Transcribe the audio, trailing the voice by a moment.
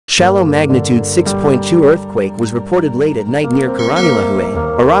shallow magnitude 6.2 earthquake was reported late at night near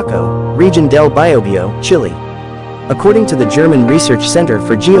Curanilahue Arauco, region del Biobio, Chile. According to the German Research Center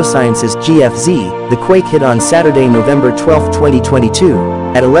for Geosciences (GFZ), the quake hit on Saturday, November 12, 2022,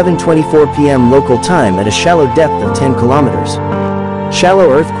 at 11:24 p.m. local time at a shallow depth of 10 kilometers.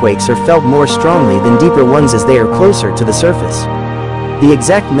 Shallow earthquakes are felt more strongly than deeper ones as they are closer to the surface. The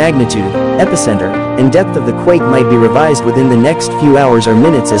exact magnitude, epicenter, and depth of the quake might be revised within the next few hours or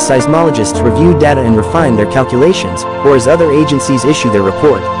minutes as seismologists review data and refine their calculations, or as other agencies issue their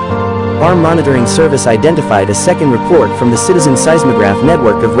report. Our monitoring service identified a second report from the citizen-seismograph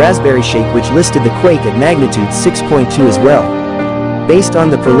network of RaspberryShake which listed the quake at magnitude 6.2 as well. Based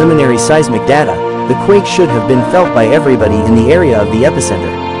on the preliminary seismic data, the quake should have been felt by everybody in the area of the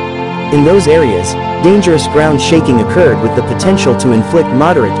epicenter. In those areas, dangerous ground shaking occurred with the potential to inflict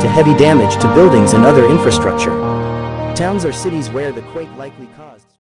moderate to heavy damage to buildings and other infrastructure. Towns or cities where the quake likely caused